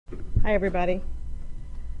Hi, everybody.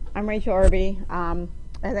 I'm Rachel Irby. And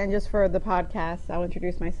then just for the podcast, I'll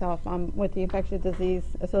introduce myself. I'm with the Infectious Disease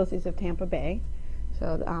Associates of Tampa Bay,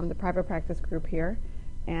 so the private practice group here.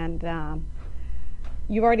 And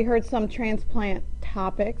you've already heard some transplant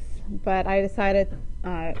topics, but I decided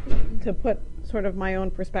to put sort of my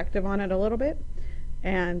own perspective on it a little bit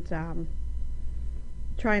and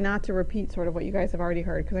try not to repeat sort of what you guys have already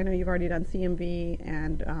heard, because I know you've already done CMV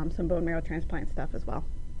and some bone marrow transplant stuff as well.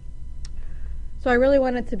 So I really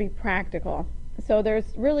wanted to be practical. So there's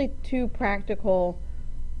really two practical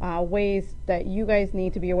ways that you guys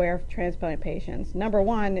need to be aware of transplant patients. Number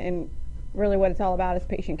one, and really what it's all about, is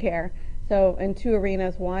patient care. So in two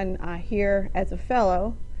arenas, one here as a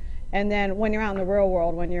fellow, and then when you're out in the real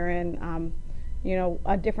world, when you're in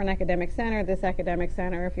a different academic center, this academic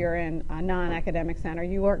center, if you're in a non-academic center,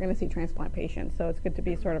 you are going to see transplant patients. So it's good to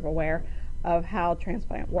be sort of aware of how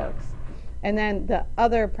transplant works. And then the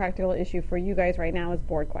other practical issue for you guys right now is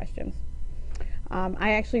board questions.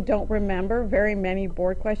 I actually don't remember very many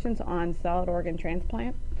board questions on solid organ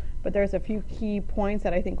transplant, but there's a few key points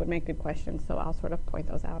that I think would make good questions, so I'll sort of point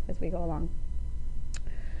those out as we go along.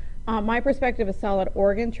 My perspective is solid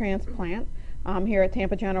organ transplant here at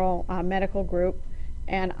Tampa General Medical Group,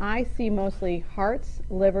 and I see mostly hearts,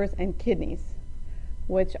 livers, and kidneys,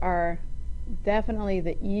 which are definitely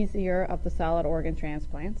the easier of the solid organ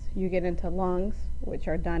transplants. You get into lungs, which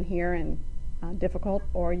are done here and difficult,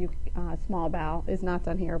 or small bowel is not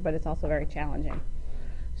done here, but it's also very challenging.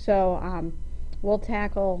 So we'll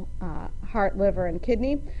tackle heart, liver, and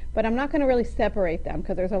kidney, but I'm not going to really separate them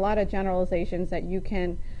because there's a lot of generalizations that you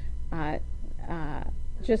can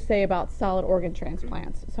just say about solid organ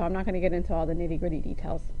transplants. So I'm not going to get into all the nitty-gritty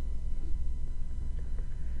details.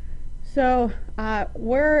 So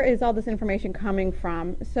where is all this information coming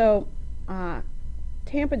from? So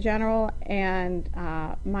Tampa General and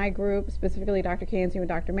my group, specifically Dr. Kanzu and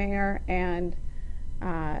Dr. Mayer, and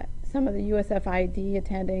some of the USFID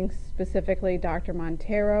attending, specifically Dr.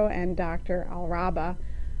 Montero and Dr. Alraba,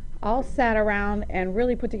 all sat around and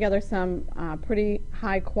really put together some pretty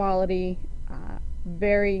high quality,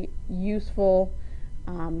 very useful,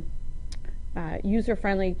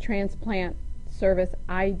 user-friendly transplant service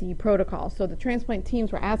ID protocols. So the transplant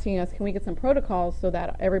teams were asking us, can we get some protocols so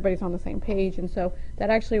that everybody's on the same page? And so that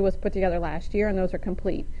actually was put together last year, and those are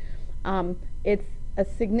complete. It's a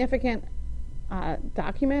significant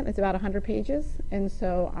document. It's about 100 pages, and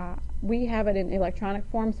so we have it in electronic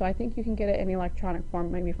form, so I think you can get it in electronic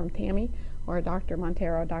form, maybe from Tammy or Dr.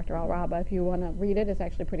 Montero or Dr. Alraba. If you want to read it, it's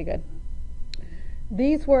actually pretty good.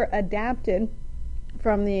 These were adapted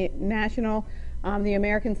from the the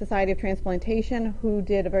American Society of Transplantation, who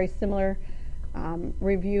did a very similar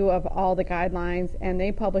review of all the guidelines, and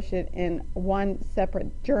they published it in one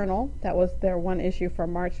separate journal. That was their one issue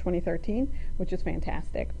from March 2013, which is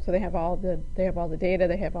fantastic. So they have all the data,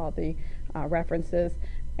 they have all the references,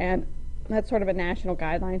 and that's sort of a national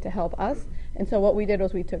guideline to help us. And so what we did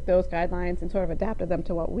was we took those guidelines and sort of adapted them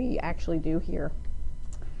to what we actually do here.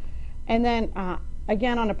 And then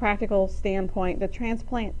again, on a practical standpoint, the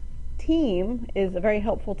transplant team is a very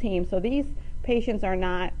helpful team. So these patients are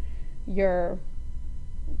not your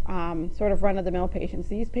sort of run-of-the-mill patients.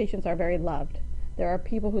 These patients are very loved. There are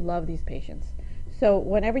people who love these patients. So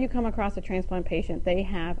whenever you come across a transplant patient, they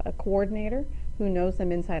have a coordinator who knows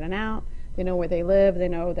them inside and out. They know where they live. They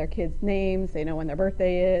know their kids' names. They know when their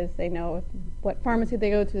birthday is. They know what pharmacy they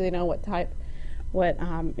go to. They know what time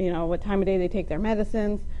of day they take their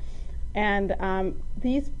medicines. And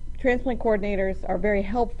these transplant coordinators are very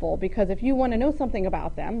helpful, because if you want to know something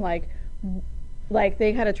about them, like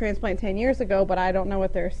they had a transplant 10 years ago, but I don't know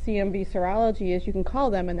what their CMV serology is, you can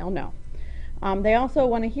call them and they'll know. They also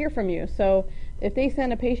want to hear from you. So if they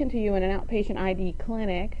send a patient to you in an outpatient ID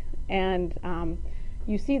clinic and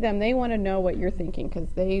you see them, they want to know what you're thinking, because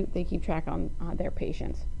they keep track on their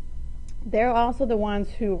patients. They're also the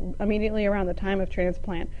ones who immediately around the time of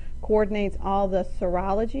transplant coordinates all the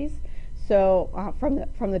serologies. So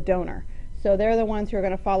from the donor. So they're the ones who are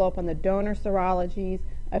going to follow up on the donor serologies.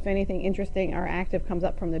 If anything interesting or active comes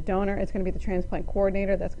up from the donor, it's going to be the transplant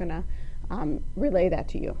coordinator that's going to relay that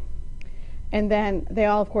to you. And then they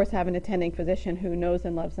all, of course, have an attending physician who knows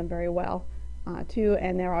and loves them very well, too,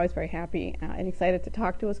 and they're always very happy and excited to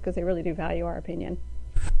talk to us because they really do value our opinion.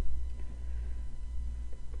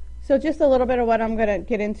 So just a little bit of what I'm going to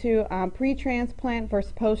get into, pre-transplant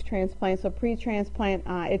versus post-transplant. So pre-transplant,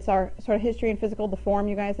 it's our sort of history and physical, the form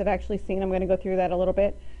you guys have actually seen. I'm going to go through that a little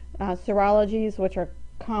bit. Serologies, which are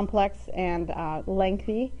complex and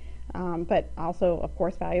lengthy, but also, of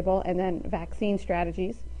course, valuable. And then vaccine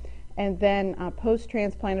strategies. And then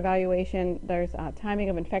post-transplant evaluation, there's timing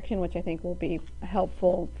of infection, which I think will be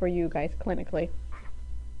helpful for you guys clinically.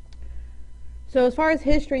 So as far as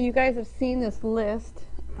history, you guys have seen this list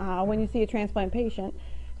when you see a transplant patient.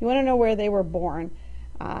 You want to know where they were born.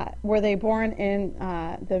 Were they born in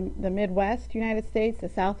the Midwest United States, the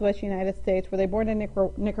Southwest United States? Were they born in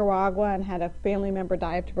Nicaragua and had a family member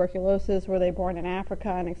die of tuberculosis? Were they born in Africa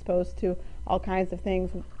and exposed to all kinds of things?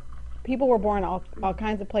 People were born all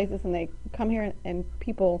kinds of places, and they come here, and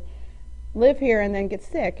people live here and then get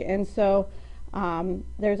sick. And so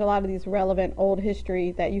there's a lot of these relevant old history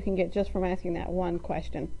that you can get just from asking that one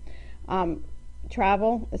question.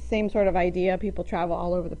 Travel, the same sort of idea. People travel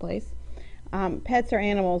all over the place. Pets or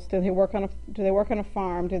animals? Do they work on a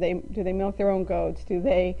farm? Do they milk their own goats? Do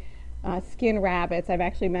they skin rabbits? I've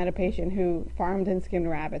actually met a patient who farmed and skinned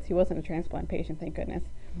rabbits. He wasn't a transplant patient, thank goodness.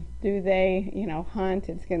 Do they, hunt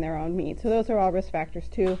and skin their own meat? So those are all risk factors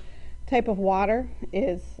too. Type of water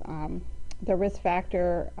is the risk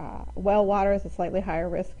factor. Well water is a slightly higher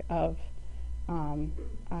risk of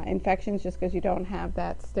infections, just because you don't have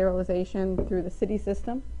that sterilization through the city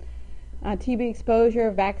system. TB exposure,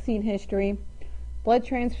 vaccine history, blood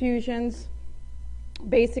transfusions,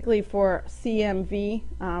 basically for CMV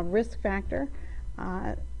risk factor.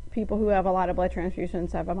 People who have a lot of blood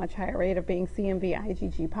transfusions have a much higher rate of being CMV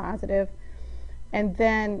IgG positive. And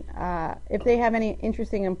then if they have any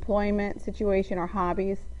interesting employment situation or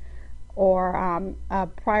hobbies, or a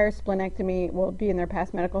prior splenectomy will be in their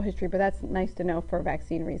past medical history, but that's nice to know for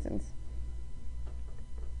vaccine reasons.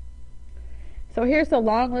 So here's the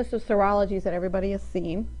long list of serologies that everybody has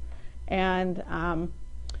seen, and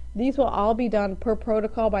these will all be done per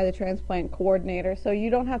protocol by the transplant coordinator, so you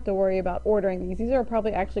don't have to worry about ordering these. These are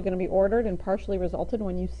probably actually going to be ordered and partially resulted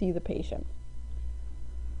when you see the patient.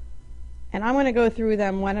 And I'm going to go through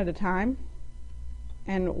them one at a time.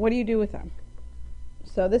 And what do you do with them?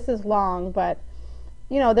 So this is long, but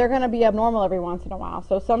they're going to be abnormal every once in a while.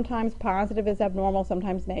 So sometimes positive is abnormal,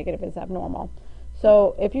 sometimes negative is abnormal.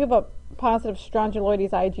 So if you have a positive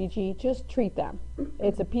strongyloides IgG, just treat them.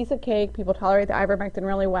 It's a piece of cake. People tolerate the ivermectin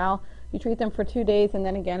really well. You treat them for 2 days and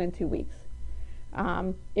then again in 2 weeks.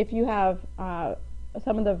 If you have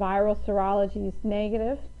some of the viral serologies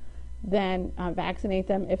negative, then vaccinate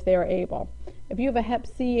them if they are able. If you have a Hep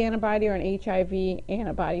C antibody or an HIV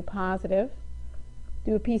antibody positive,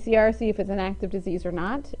 do a PCR, see if it's an active disease or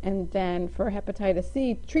not. And then for hepatitis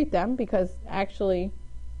C, treat them, because actually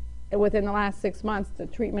within the last 6 months, the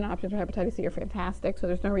treatment options for hepatitis C are fantastic, so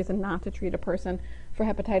there's no reason not to treat a person for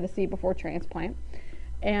hepatitis C before transplant,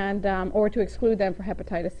 and or to exclude them for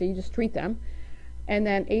hepatitis C, just treat them. And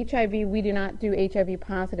then HIV, we do not do HIV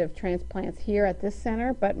positive transplants here at this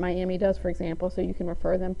center, but Miami does, for example, so you can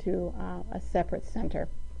refer them to a separate center.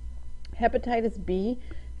 Hepatitis B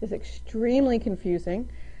is extremely confusing,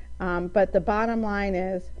 but the bottom line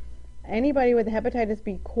is anybody with a hepatitis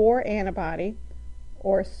B core antibody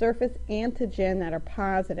or surface antigen that are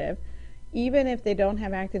positive, even if they don't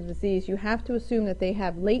have active disease, you have to assume that they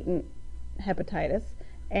have latent hepatitis,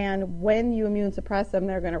 and when you immune suppress them,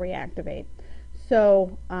 they're going to reactivate.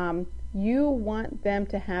 So you want them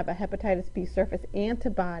to have a hepatitis B surface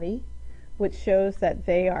antibody, which shows that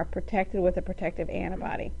they are protected with a protective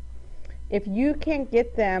antibody. If you can't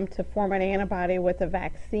get them to form an antibody with a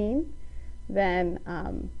vaccine, then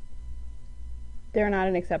they're not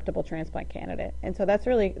an acceptable transplant candidate. And so that's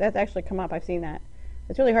actually come up. I've seen that.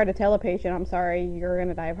 It's really hard to tell a patient, I'm sorry, you're going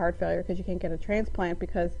to die of heart failure because you can't get a transplant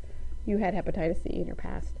because you had hepatitis C in your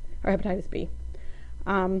past, or hepatitis B.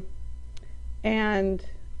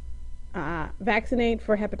 Vaccinate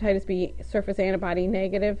for hepatitis B surface antibody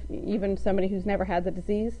negative, even somebody who's never had the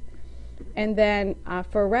disease. And then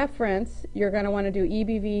for reference, you're going to want to do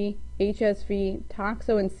EBV, HSV,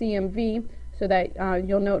 Toxo, and CMV, so that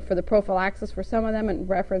you'll note for the prophylaxis for some of them and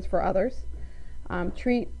reference for others.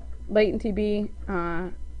 Treat latent TB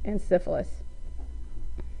and syphilis.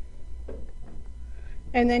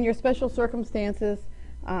 And then your special circumstances,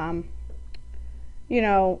 do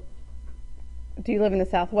you live in the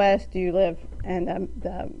Southwest? Do you live in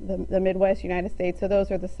the Midwest United States? So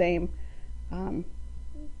those are the same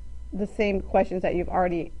questions that you've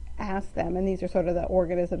already asked them, and these are sort of the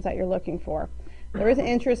organisms that you're looking for. There is an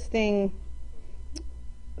interesting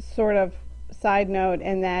sort of side note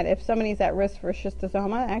in that if somebody's at risk for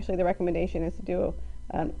schistosoma, actually the recommendation is to do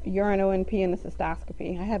a urine ONP and a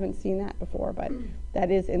cystoscopy. I haven't seen that before, but that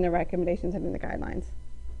is in the recommendations and in the guidelines.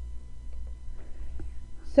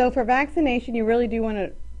 So for vaccination, you really do want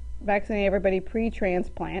to vaccinate everybody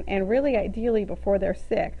pre-transplant, and really ideally before they're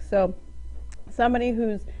sick. So somebody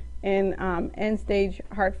who's in end-stage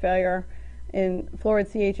heart failure in florid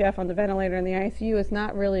CHF on the ventilator in the ICU is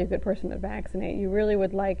not really a good person to vaccinate. You really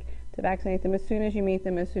would like to vaccinate them as soon as you meet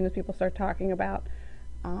them, as soon as people start talking about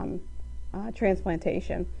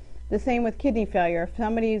transplantation. The same with kidney failure. If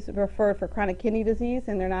somebody's referred for chronic kidney disease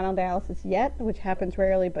and they're not on dialysis yet, which happens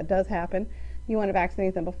rarely but does happen, you want to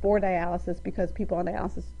vaccinate them before dialysis because people on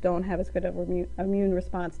dialysis don't have as good of an immune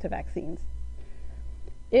response to vaccines.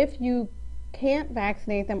 If you can't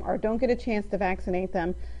vaccinate them or don't get a chance to vaccinate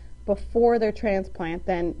them before their transplant,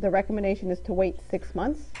 then the recommendation is to wait 6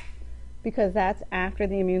 months, because that's after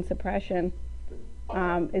the immune suppression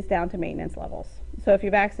is down to maintenance levels. So if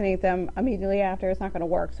you vaccinate them immediately after, it's not going to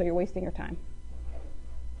work, so you're wasting your time.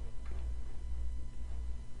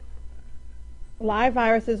 Live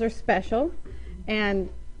viruses are special, and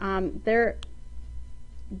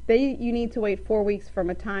you need to wait 4 weeks from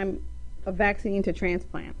a time of vaccine to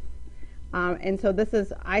transplant. And so this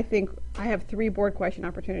is, I think, I have 3 board question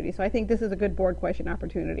opportunities. So I think this is a good board question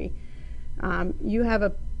opportunity. You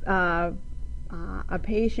have a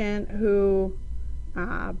patient who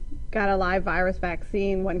got a live virus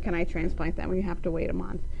vaccine. When can I transplant them? You have to wait a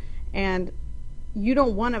month. And you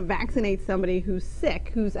don't want to vaccinate somebody who's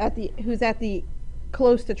sick, who's at the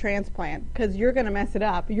close to transplant, because you're going to mess it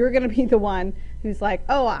up. You're going to be the one who's like,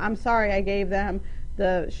 oh, I'm sorry, I gave them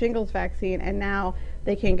the shingles vaccine and now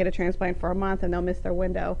they can't get a transplant for a month and they'll miss their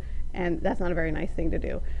window, and that's not a very nice thing to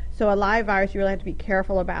do. So a live virus you really have to be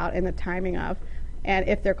careful about in the timing of, and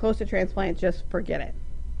if they're close to transplant, just forget it.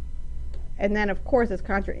 And then of course it's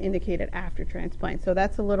contraindicated after transplant, so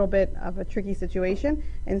that's a little bit of a tricky situation,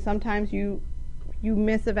 and sometimes you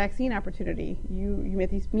miss a vaccine opportunity. You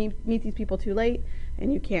meet these people too late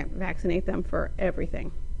and you can't vaccinate them for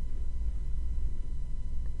everything.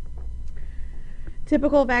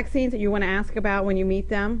 Typical vaccines that you want to ask about when you meet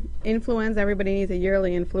them: influenza, everybody needs a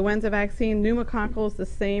yearly influenza vaccine. Pneumococcal is the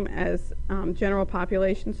same as general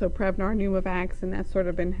population, so Prevnar, Pneumovax, and that's sort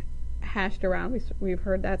of been hashed around. We've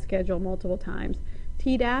heard that schedule multiple times.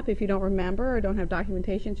 Tdap, if you don't remember or don't have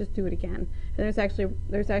documentation, just do it again. And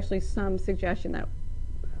there's actually some suggestion that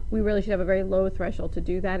we really should have a very low threshold to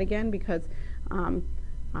do that again, because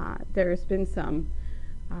there's been some,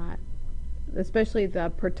 especially the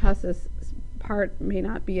pertussis part may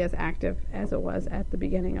not be as active as it was at the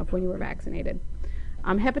beginning of when you were vaccinated.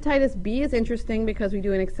 Hepatitis B is interesting because we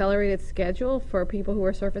do an accelerated schedule for people who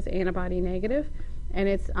are surface antibody negative, and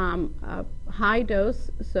it's a high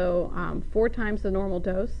dose, so 4 times the normal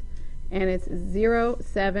dose, and it's 0,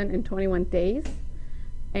 7, and 21 days,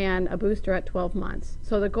 and a booster at 12 months.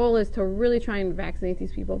 So the goal is to really try and vaccinate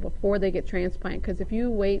these people before they get transplant, because if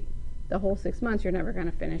you wait the whole 6 months, you're never going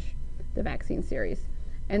to finish the vaccine series.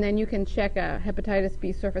 And then you can check a hepatitis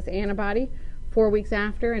B surface antibody 4 weeks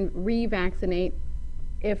after and revaccinate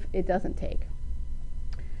if it doesn't take.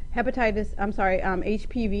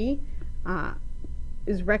 HPV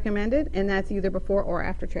is recommended, and that's either before or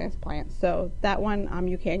after transplant. So that one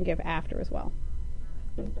you can give after as well.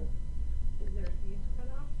 Is there an age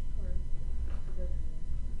cutoff, or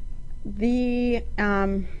the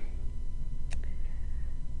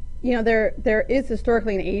there is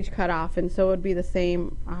historically an age cutoff, and so it would be the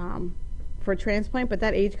same for transplant, but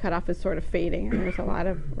that age cutoff is sort of fading, and there's a lot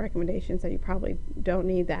of recommendations that you probably don't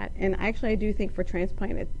need that. And actually, I do think for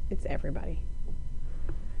transplant, it's everybody.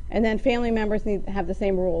 And then family members need to have the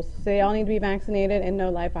same rules. So they all need to be vaccinated and no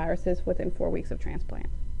live viruses within 4 weeks of transplant.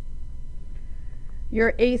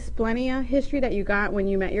 Your asplenia history that you got when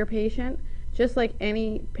you met your patient, just like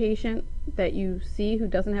any patient that you see who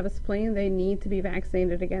doesn't have a spleen, they need to be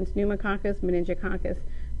vaccinated against pneumococcus, meningococcus,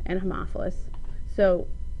 and Haemophilus. So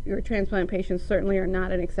your transplant patients certainly are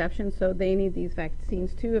not an exception, so they need these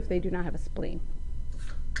vaccines too if they do not have a spleen.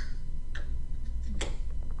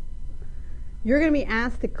 You're going to be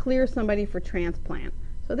asked to clear somebody for transplant.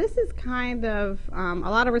 So this is kind of a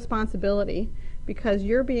lot of responsibility, because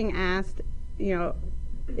you're being asked,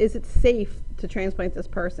 is it safe to transplant this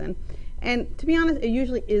person? And to be honest, it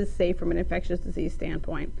usually is safe from an infectious disease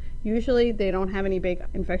standpoint. Usually they don't have any big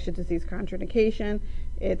infectious disease contraindication.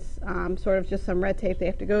 It's sort of just some red tape they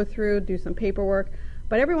have to go through, do some paperwork.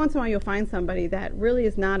 But every once in a while you'll find somebody that really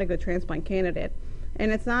is not a good transplant candidate.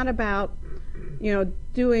 And it's not about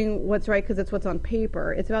doing what's right because it's what's on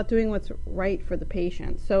paper. It's about doing what's right for the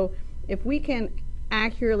patient. So if we can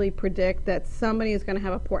accurately predict that somebody is going to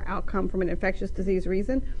have a poor outcome from an infectious disease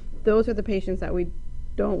reason, those are the patients that we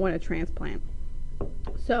don't want to transplant.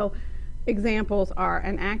 So examples are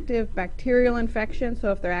an active bacterial infection.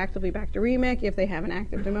 So if they're actively bacteremic, if they have an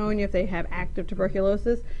active pneumonia, if they have active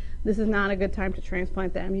tuberculosis, this is not a good time to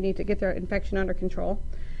transplant them. You need to get their infection under control.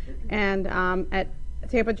 And at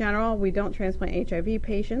Tampa General, we don't transplant HIV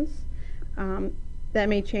patients. That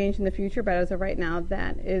may change in the future, but as of right now,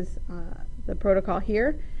 that is the protocol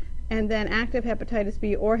here. And then active hepatitis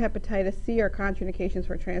B or hepatitis C are contraindications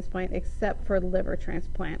for transplant, except for liver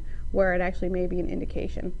transplant, where it actually may be an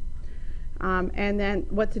indication. And then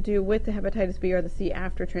what to do with the hepatitis B or the C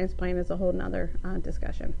after transplant is a whole nother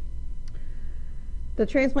discussion. The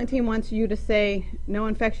transplant team wants you to say no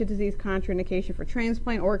infectious disease contraindication for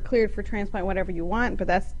transplant or cleared for transplant, whatever you want, but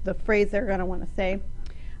that's the phrase they're going to want to say.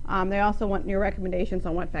 They also want your recommendations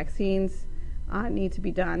on what vaccines need to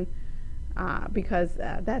be done because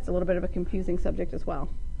that's a little bit of a confusing subject as well.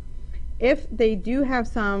 If they do have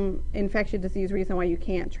some infectious disease reason why you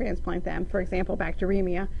can't transplant them, for example,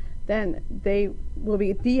 bacteremia, then they will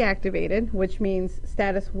be deactivated, which means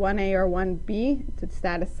status 1A or 1B to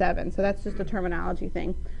status 7. So that's just a terminology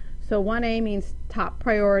thing. So 1A means top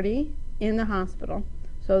priority in the hospital.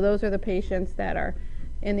 So those are the patients that are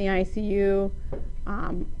in the ICU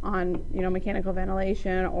on mechanical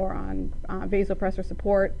ventilation or on vasopressor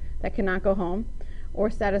support that cannot go home.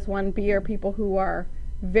 Or status 1B are people who are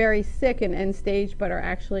very sick and end stage but are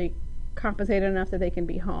actually compensated enough that they can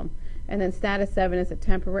be home. And then status 7 is a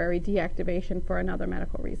temporary deactivation for another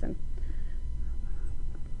medical reason.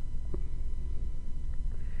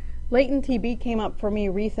 Latent TB came up for me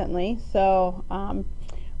recently, so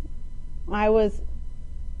I was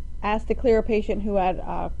asked to clear a patient who had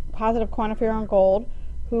positive quantiferon gold,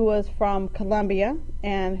 who was from Colombia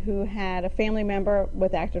and who had a family member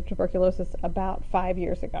with active tuberculosis about 5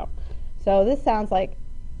 years ago. So this sounds like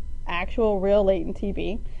actual real latent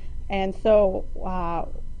TB. And so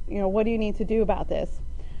what do you need to do about this?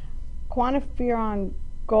 Quantiferon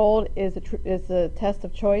gold is a test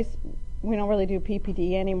of choice. We don't really do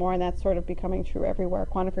PPD anymore, and that's sort of becoming true everywhere.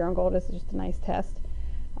 Quantiferon gold is just a nice test.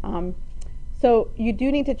 So you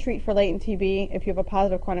do need to treat for latent TB if you have a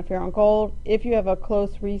positive quantiferon gold. If you have a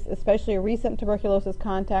close, especially a recent tuberculosis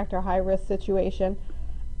contact or high-risk situation,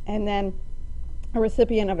 and then a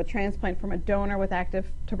recipient of a transplant from a donor with active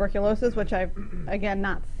tuberculosis, which I've, again,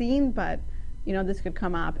 not seen, but this could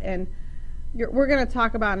come up. And we're going to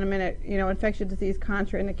talk about in a minute, infectious disease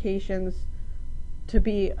contraindications to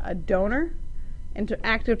be a donor, and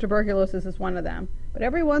active tuberculosis is one of them. But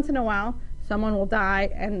every once in a while, someone will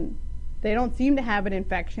die and they don't seem to have an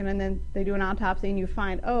infection, and then they do an autopsy and you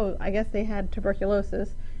find, oh, I guess they had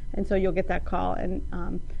tuberculosis, and so you'll get that call, and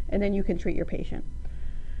then you can treat your patient.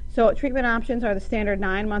 So treatment options are the standard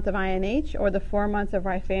 9 months of INH or the 4 months of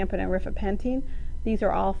rifampin and rifapentine. These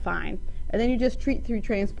are all fine. And then you just treat through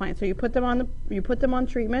transplant. So you put them on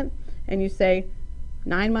treatment, and you say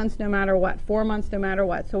 9 months no matter what, 4 months no matter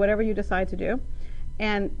what. So whatever you decide to do.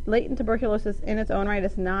 And latent tuberculosis in its own right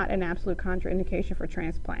is not an absolute contraindication for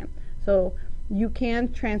transplant. So you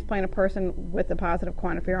can transplant a person with a positive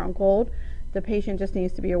quantiferon gold. The patient just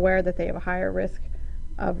needs to be aware that they have a higher risk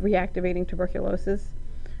of reactivating tuberculosis.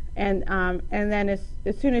 And then as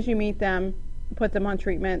soon as you meet them, put them on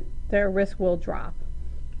treatment, their risk will drop.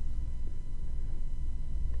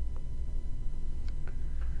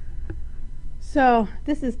 So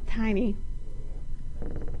this is tiny.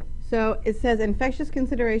 So it says infectious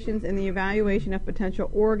considerations in the evaluation of potential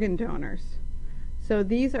organ donors. So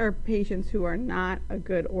these are patients who are not a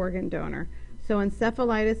good organ donor. So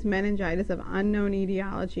encephalitis, meningitis of unknown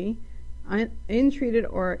etiology, untreated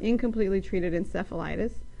or incompletely treated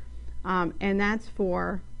encephalitis, and that's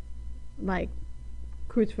for like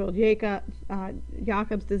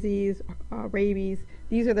Creutzfeldt-Jakob's disease, rabies.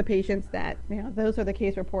 These are the patients that, those are the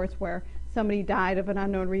case reports where somebody died of an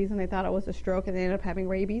unknown reason. They thought it was a stroke and they ended up having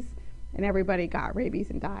rabies, and everybody got rabies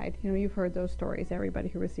and died. You've heard those stories, everybody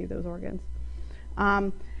who received those organs.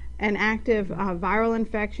 An active viral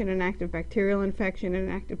infection, an active bacterial infection, and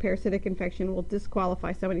an active parasitic infection will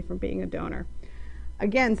disqualify somebody from being a donor.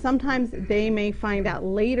 Again, sometimes they may find out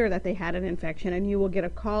later that they had an infection, and you will get a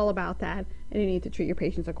call about that, and you need to treat your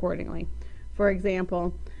patients accordingly. For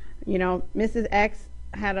example, Mrs. X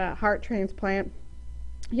had a heart transplant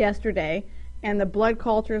yesterday, and the blood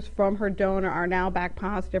cultures from her donor are now back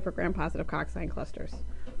positive for gram-positive cocci clusters.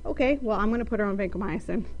 Okay, well, I'm going to put her on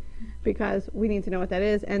vancomycin because we need to know what that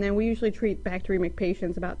is, and then we usually treat bacteremic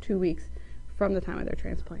patients about 2 weeks from the time of their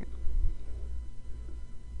transplant.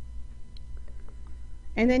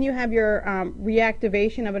 And then you have your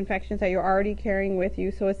reactivation of infections that you're already carrying with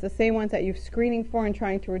you. So it's the same ones that you're screening for and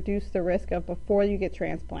trying to reduce the risk of before you get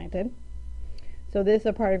transplanted. So this is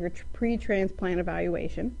a part of your pre-transplant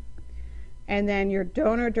evaluation. And then your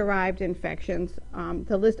donor-derived infections,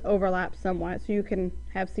 the list overlaps somewhat. So you can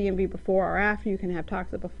have CMV before or after, you can have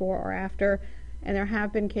toxic before or after, and there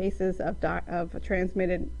have been cases of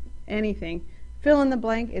transmitted anything. Fill in the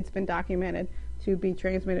blank, it's been documented. to be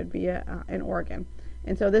transmitted via an organ.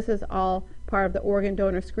 And so this is all part of the organ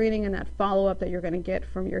donor screening and that follow-up that you're going to get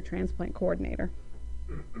from your transplant coordinator.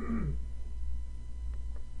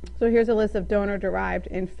 So here's a list of donor-derived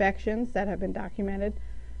infections that have been documented.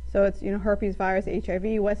 So it's herpes virus,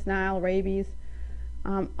 HIV, West Nile, rabies,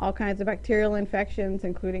 all kinds of bacterial infections,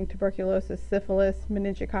 including tuberculosis, syphilis,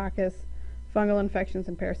 meningococcus, fungal infections,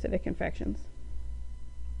 and parasitic infections.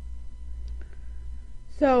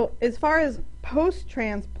 So as far as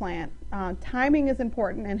post-transplant, timing is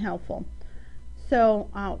important and helpful. So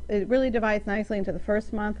it really divides nicely into the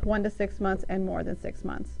first month, 1 to 6 months, and more than 6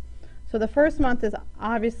 months. So the first month is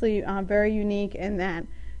obviously very unique in that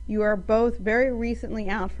you are both very recently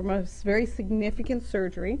out from a very significant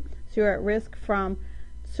surgery, so you're at risk from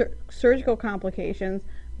surgical complications,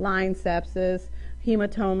 line sepsis,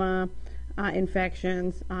 hematoma,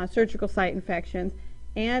 infections, surgical site infections,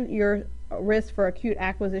 and your risk for acute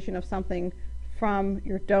acquisition of something from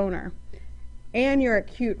your donor, and your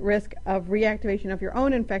acute risk of reactivation of your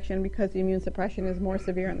own infection because the immune suppression is more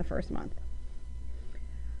severe in the first month.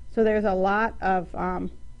 So there's a lot of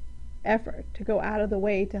effort to go out of the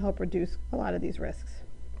way to help reduce a lot of these risks.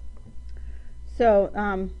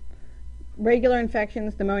 So regular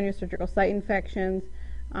infections, pneumonia, surgical site infections,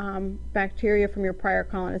 bacteria from your prior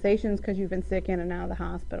colonizations because you've been sick in and out of the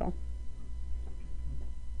hospital.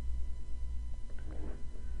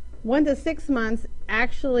 1 to 6 months,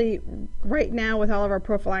 actually, right now with all of our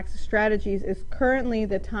prophylaxis strategies, is currently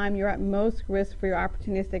the time you're at most risk for your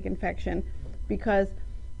opportunistic infection, because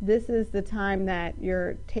this is the time that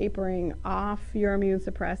you're tapering off your immune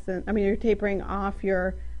suppressant. You're tapering off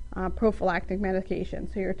your prophylactic medication.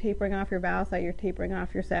 So you're tapering off your Valcite, you're tapering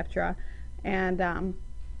off your Septra, and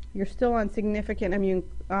you're still on significant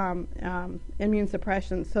immune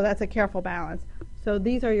suppression. So that's a careful balance. So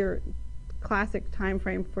these are your classic time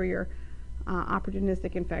frame for your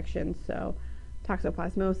opportunistic infections. So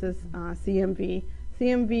toxoplasmosis, CMV.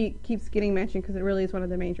 CMV keeps getting mentioned because it really is one of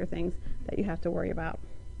the major things that you have to worry about.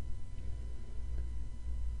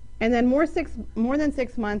 And then more than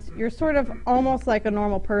 6 months, you're sort of almost like a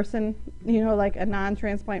normal person, like a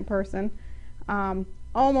non-transplant person.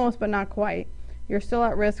 Almost, but not quite. You're still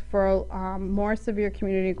at risk for more severe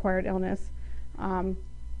community-acquired illness.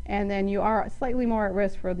 And then you are slightly more at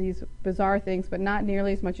risk for these bizarre things, but not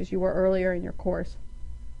nearly as much as you were earlier in your course.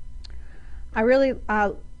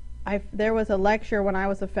 There was a lecture when I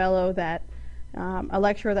was a fellow a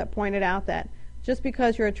lecturer that pointed out that just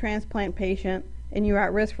because you're a transplant patient and you're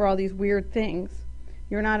at risk for all these weird things,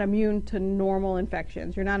 you're not immune to normal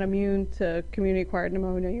infections. You're not immune to community-acquired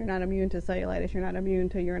pneumonia. You're not immune to cellulitis. You're not immune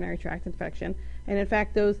to urinary tract infection. And in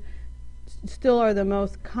fact, those still are the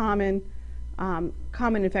most common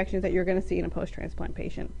infections that you're going to see in a post-transplant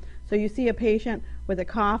patient. So you see a patient with a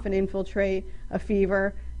cough, an infiltrate, a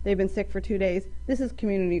fever, they've been sick for 2 days. This is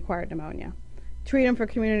community-acquired pneumonia. Treat them for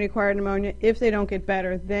community-acquired pneumonia. If they don't get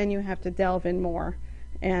better, then you have to delve in more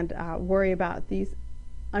and worry about these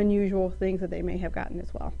unusual things that they may have gotten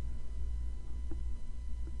as well.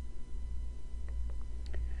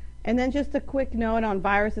 And then just a quick note on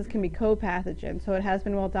viruses can be co-pathogen. So it has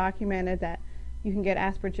been well documented that you can get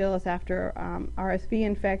aspergillus after RSV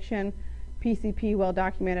infection, PCP well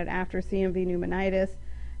documented after CMV pneumonitis,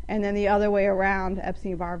 and then the other way around,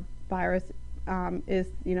 Epstein-Barr virus is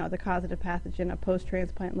the causative pathogen of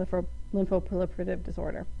post-transplant lymphoproliferative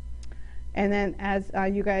disorder. And then as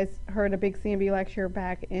you guys heard a big CMV lecture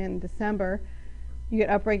back in December, you get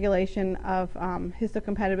upregulation of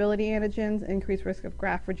histocompatibility antigens, increased risk of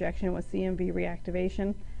graft rejection with CMV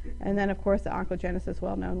reactivation, and then of course the oncogenesis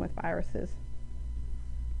well known with viruses.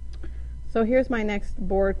 So here's my next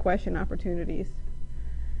board question opportunities.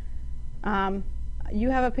 You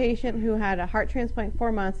have a patient who had a heart transplant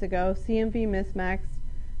 4 months ago, CMV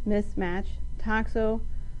mismatch, toxo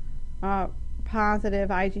positive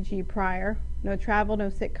IgG prior, no travel, no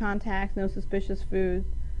sick contacts, no suspicious food,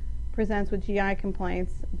 presents with GI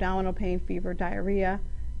complaints, abdominal pain, fever, diarrhea,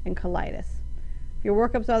 and colitis. If your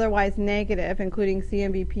workup's otherwise negative, including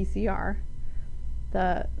CMV PCR,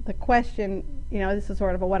 the question, this is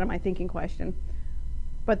sort of a what am I thinking question,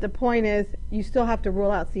 but the point is you still have to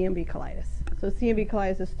rule out CMV colitis. So CMV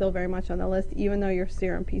colitis is still very much on the list, even though your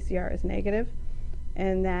serum PCR is negative,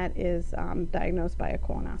 and that is diagnosed by a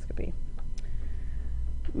colonoscopy.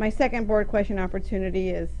 My second board question opportunity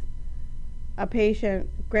is a patient,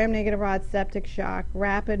 gram-negative rod septic shock,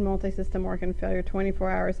 rapid multi-system organ failure 24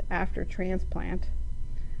 hours after transplant.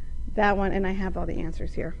 That one, and I have all the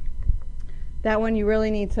answers here. That one you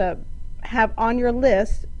really need to have on your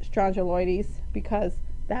list strongyloides, because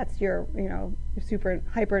that's your super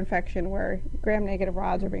hyperinfection where gram-negative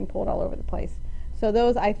rods are being pulled all over the place. So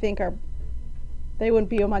those, I think, they wouldn't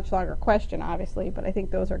be a much longer question, obviously, but I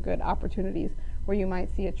think those are good opportunities where you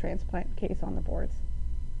might see a transplant case on the boards.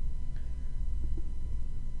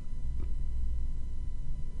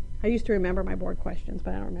 I used to remember my board questions,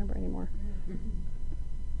 but I don't remember anymore.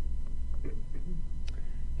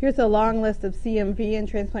 Here's a long list of CMV and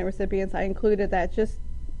transplant recipients. I included that just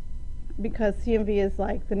because CMV is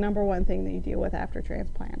like the #1 thing that you deal with after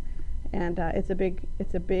transplant, and it's a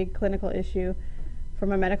big clinical issue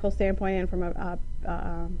from a medical standpoint and from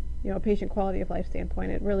a patient quality of life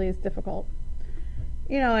standpoint. It really is difficult,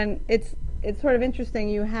 and it's sort of interesting.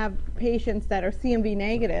 You have patients that are CMV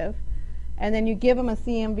negative, and then you give them a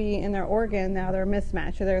CMV in their organ. Now they're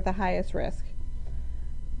mismatched, so they're at the highest risk,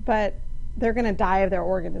 but they're going to die of their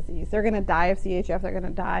organ disease. They're going to die of CHF. They're going to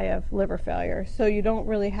die of liver failure. So you don't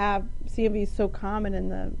really have CMV so common in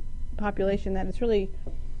the population that it's really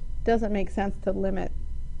doesn't make sense to limit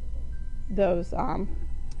those to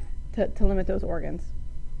limit those organs.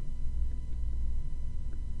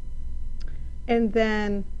 And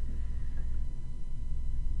then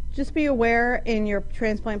just be aware in your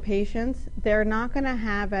transplant patients, they're not going to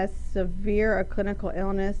have as severe a clinical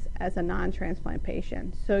illness as a non-transplant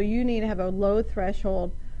patient. So you need to have a low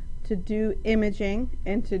threshold to do imaging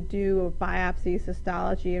and to do a biopsy,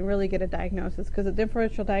 cystology, and really get a diagnosis, because the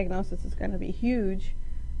differential diagnosis is going to be huge,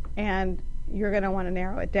 and you're going to want to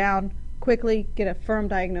narrow it down quickly, get a firm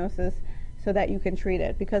diagnosis so that you can treat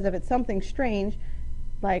it. Because if it's something strange,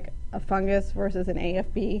 like a fungus versus an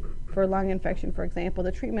AFB for lung infection, for example,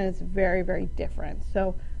 the treatment is very, very different.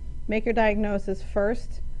 So make your diagnosis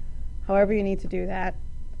first, however you need to do that,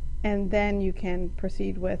 and then you can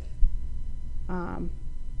proceed with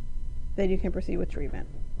treatment.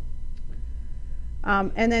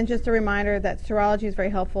 And then just a reminder that serology is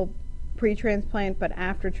very helpful pre-transplant, but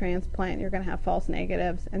after transplant you're going to have false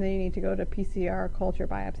negatives, and then you need to go to PCR, culture,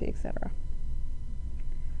 biopsy, etc.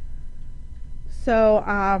 So,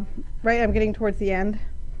 right, I'm getting towards the end.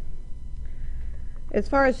 As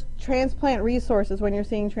far as transplant resources, when you're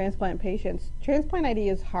seeing transplant patients, transplant ID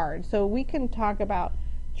is hard. So we can talk about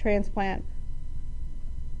transplant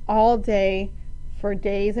all day for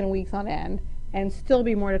days and weeks on end and still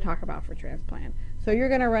be more to talk about for transplant. So you're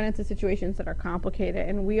going to run into situations that are complicated,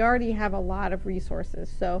 and we already have a lot of resources.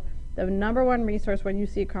 So the #1 resource when you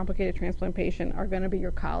see a complicated transplant patient are going to be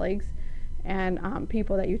your colleagues and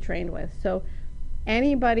people that you trained with. So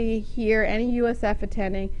anybody here, any USF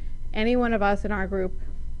attending, any one of us in our group,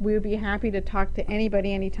 we would be happy to talk to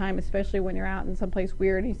anybody anytime, especially when you're out in someplace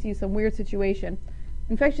weird and you see some weird situation.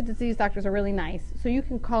 Infectious disease doctors are really nice, so you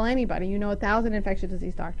can call anybody. You know 1,000 infectious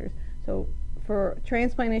disease doctors. So for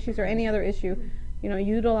transplant issues or any other issue,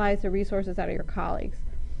 utilize the resources out of your colleagues.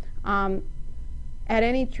 At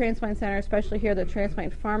any transplant center, especially here, the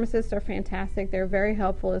transplant pharmacists are fantastic. They're very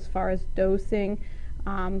helpful as far as dosing.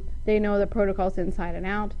 They know the protocols inside and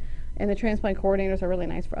out, and the transplant coordinators are really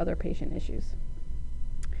nice for other patient issues.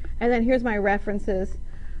 And then here's my references.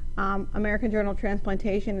 American Journal of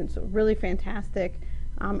Transplantation, it's really fantastic.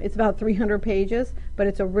 It's about 300 pages, but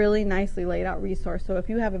it's a really nicely laid out resource. So if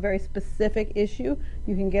you have a very specific issue,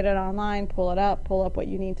 you can get it online, pull up what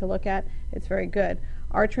you need to look at. It's very good.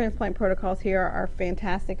 Our transplant protocols here are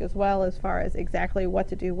fantastic as well, as far as exactly what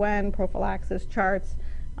to do when, prophylaxis charts,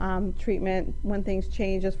 treatment, when things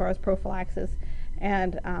change as far as prophylaxis.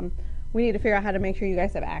 And we need to figure out how to make sure you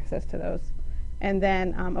guys have access to those. And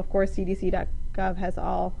then, of course, cdc.gov has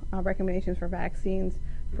all recommendations for vaccines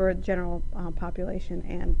for general population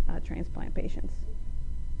and transplant patients.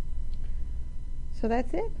 So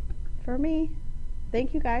that's it for me.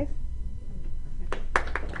 Thank you, guys.